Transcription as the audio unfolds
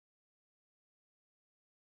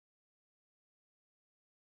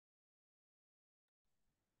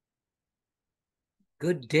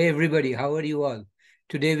Good day, everybody. How are you all?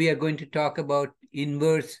 Today we are going to talk about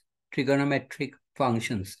inverse trigonometric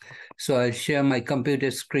functions. So I'll share my computer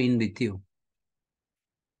screen with you.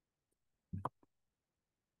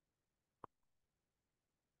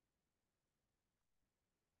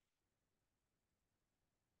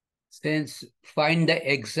 Since find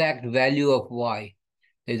the exact value of y.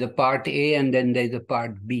 There's a part A and then there's a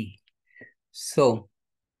part B. So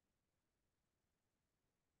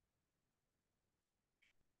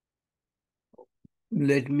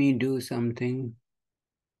let me do something.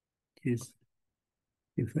 Just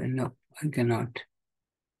if I know I cannot.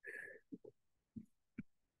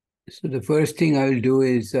 So the first thing I will do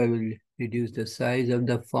is I will reduce the size of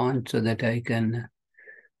the font so that I can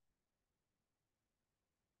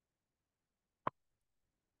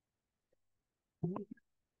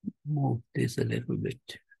move this a little bit.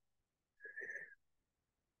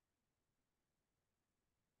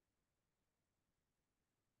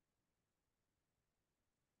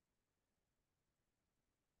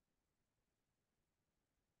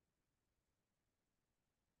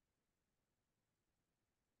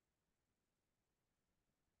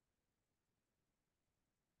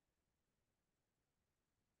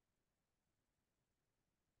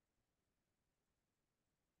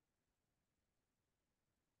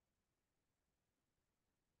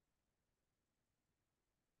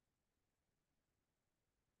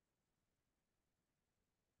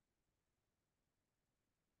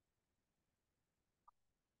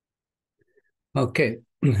 Okay,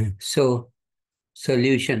 so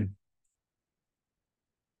solution.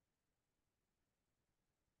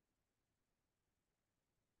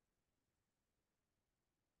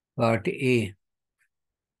 Part A,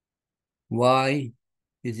 y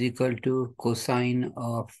is equal to cosine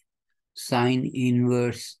of sine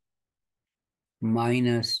inverse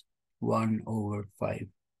minus 1/5.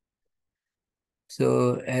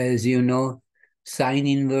 So as you know, sine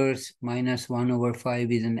inverse minus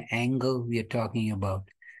 1/5 is an angle we are talking about.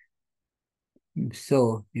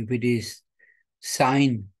 So if it is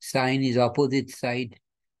sine is opposite side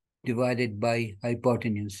divided by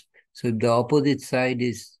hypotenuse. So if the opposite side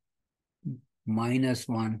is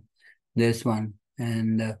 -1, this one,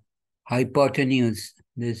 and hypotenuse,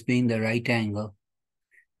 this being the right angle,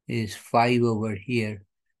 is 5 over here.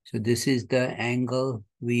 So this is the angle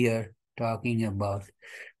we are talking about.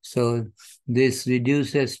 So this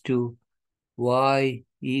reduces to y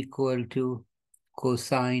equal to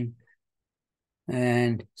cosine,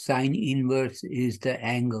 and sine inverse is the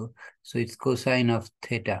angle. So it's cosine of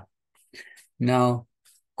theta. Now,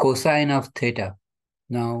 cosine of theta.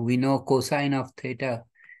 Now we know cosine of theta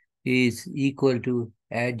is equal to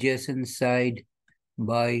adjacent side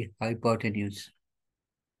by hypotenuse.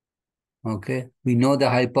 Okay, we know the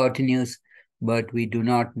hypotenuse, but we do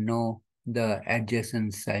not know the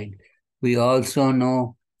adjacent side. We also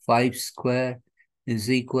know 5 square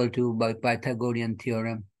is equal to, by Pythagorean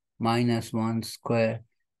theorem, -1 square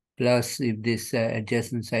plus, if this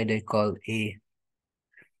adjacent side I call a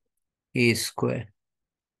square.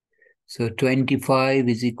 So 25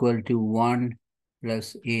 is equal to 1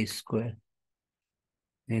 plus a square.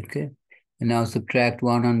 Okay, and now subtract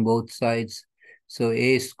 1 on both sides. So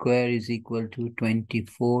a square is equal to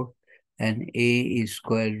 24 and a is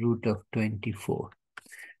square root of 24.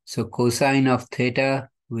 So cosine of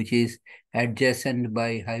theta, which is adjacent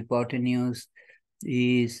by hypotenuse,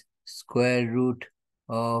 is square root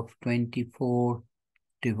of 24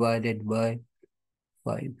 divided by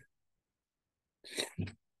 5.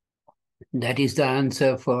 That is the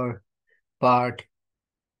answer for part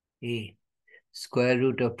A, square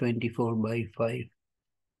root of 24 by 5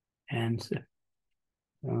 answer.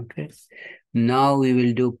 Okay, now we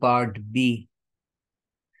will do part B.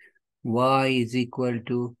 Y is equal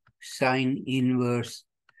to sine inverse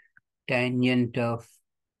tangent of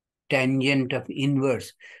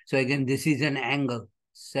inverse. So again, this is an angle,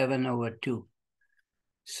 7/2.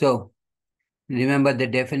 So remember the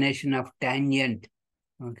definition of tangent.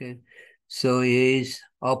 Okay, so is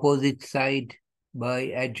opposite side by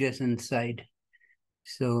adjacent side.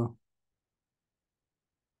 So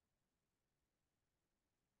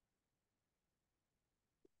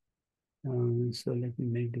so let me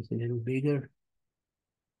make this a little bigger.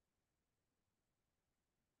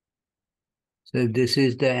 So this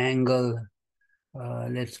is the angle,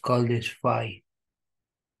 let's call this phi.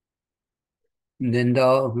 Then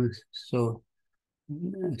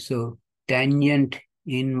so tangent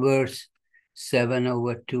inverse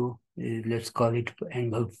 7/2, let's call it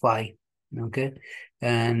angle phi. Okay,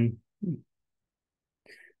 and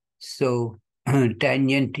so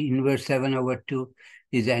tangent inverse 7/2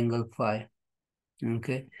 is angle phi.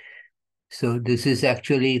 Okay, So this is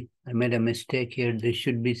actually, I made a mistake here. This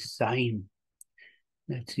should be sine.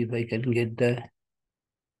 Let's see if I can get the,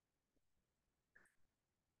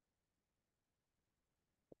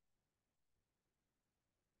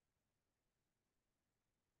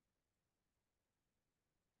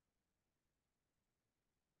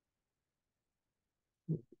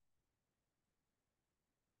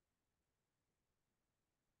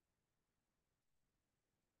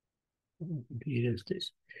 here is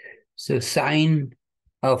this. So sine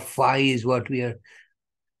of phi is what we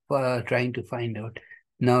are trying to find out.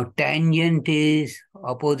 Now tangent is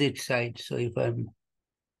opposite side. So if I'm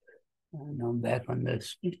now back on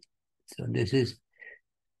this, so this is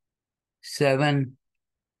 7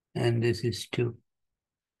 and this is 2.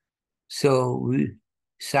 So we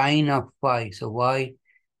sine of phi. So y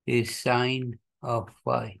is sine of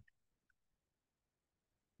phi.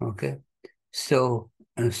 Okay. So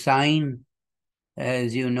sine,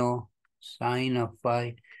 as you know, sine of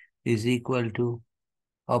phi is equal to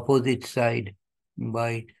opposite side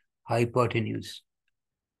by hypotenuse.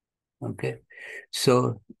 Okay.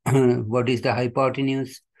 So what is the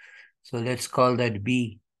hypotenuse? So let's call that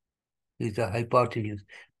B is the hypotenuse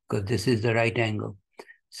because this is the right angle.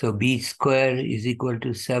 So B square is equal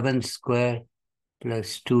to 7 square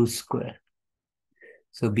plus 2 square.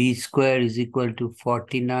 So B square is equal to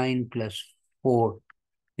 49 plus 4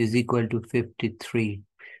 is equal to 53.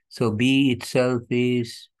 So B itself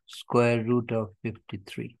is square root of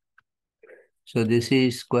 53. So this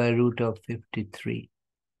is square root of 53.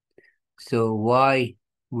 So Y,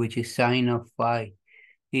 which is sine of phi,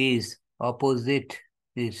 is opposite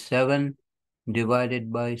is 7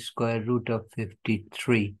 divided by square root of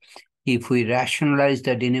 53. If we rationalize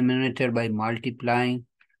the denominator by multiplying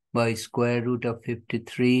by square root of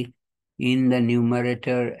 53 in the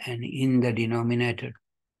numerator and in the denominator,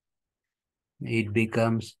 it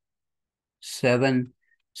becomes 7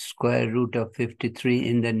 square root of 53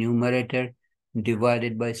 in the numerator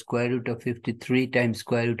divided by square root of 53 times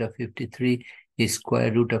square root of 53 is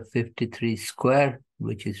square root of 53 square,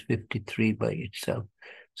 which is 53 by itself.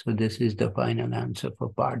 So this is the final answer for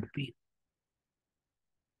part B.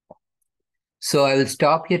 So I will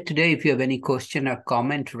stop here today. If you have any question or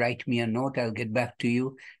comment, write me a note. I'll get back to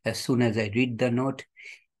you as soon as I read the note.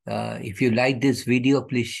 If you like this video,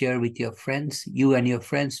 please share with your friends. You and your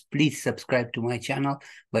friends, please subscribe to my channel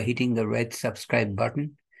by hitting the red subscribe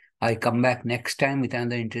button. I'll come back next time with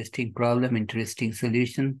another interesting problem, interesting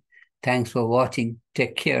solution. Thanks for watching.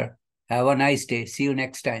 Take care. Have a nice day. See you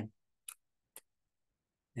next time.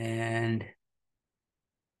 And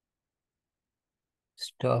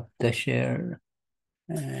stop the share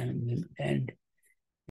and end.